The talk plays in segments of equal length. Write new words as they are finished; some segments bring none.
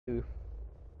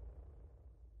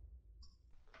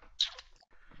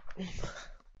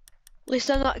least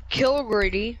I'm not kill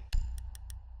greedy.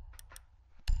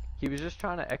 He was just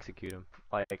trying to execute him.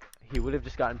 Like, he would have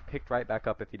just gotten picked right back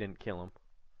up if he didn't kill him.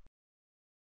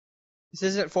 This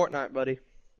isn't Fortnite, buddy.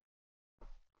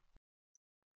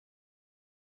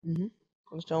 I'm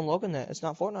just telling Logan that. It's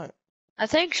not Fortnite. I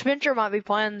think Spencer might be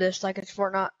playing this like it's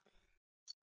Fortnite.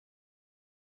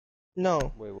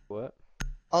 No. Wait, what?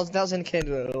 That was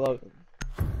indicated to Logan.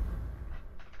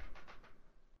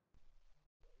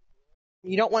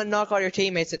 You don't want to knock all your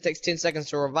teammates. It takes 10 seconds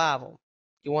to revive them.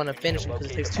 You want to finish them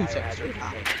because it takes 2 seconds to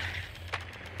revive them.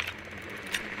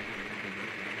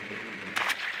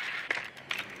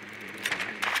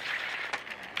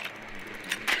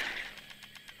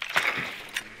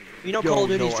 You know Call of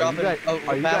Duty's dropping a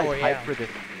battle royale.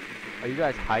 Are you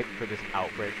guys hyped for this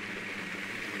Outbreak?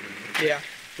 Yeah.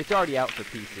 It's already out for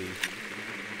PC.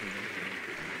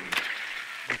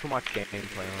 You can watch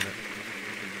gameplay on it.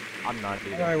 I'm not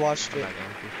either. I already watched it.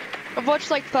 I've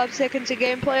watched like 5 seconds of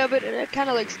gameplay of it and it kind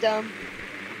of looks dumb.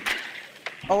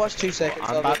 I watched 2 seconds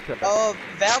of it. Oh,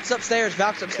 Valk's upstairs.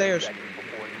 Valk's upstairs.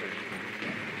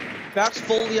 Valk's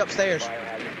fully upstairs.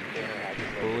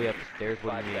 Fully upstairs?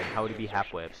 What do you mean? How would he be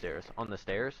halfway upstairs? On the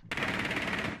stairs?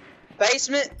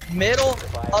 Basement, middle,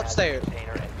 upstairs.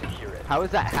 How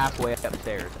is that halfway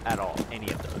upstairs at all?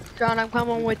 Any of those? John, I'm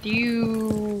coming with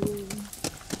you.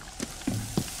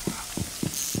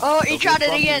 Oh, he tried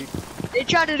it again. He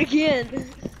tried it again.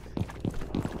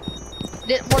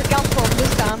 Didn't work out for him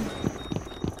this time.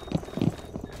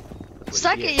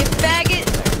 Suck it, you faggot.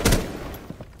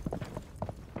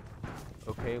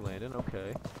 Okay, Landon,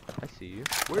 okay. I see you.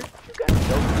 Where'd you guys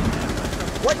go?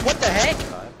 What the heck?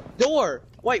 Door.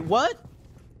 Wait, what?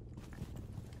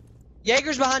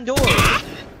 Jaeger's behind door.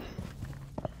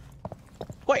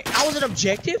 Wait, I was an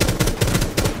objective?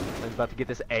 I'm about to get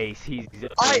this ace. He's.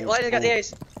 Alright, Landon got the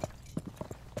ace.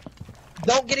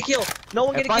 Don't get a kill. No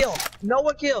one get a kill. No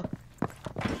one kill.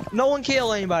 No one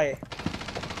kill anybody.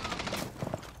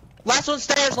 Last one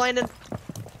stairs, Landon.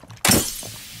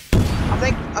 I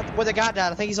think where the guy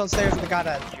died. I think he's on stairs where the guy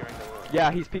died.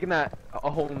 Yeah, he's peeking that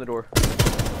a hole in the door.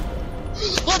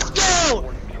 Let's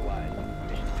go!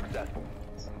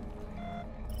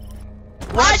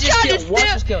 Watch this kill.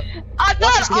 Watch this kill. I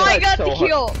thought I got the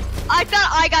kill. I thought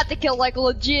I got the kill, like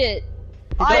legit.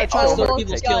 I almost got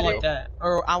people's kill like that,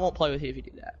 or I won't play with you if you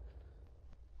do that.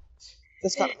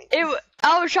 That's not me.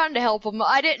 I was trying to help him.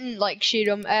 I didn't like shoot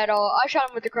him at all. I shot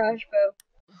him with the crossbow.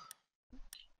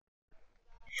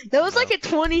 That was like a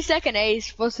 20-second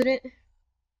ace, wasn't it?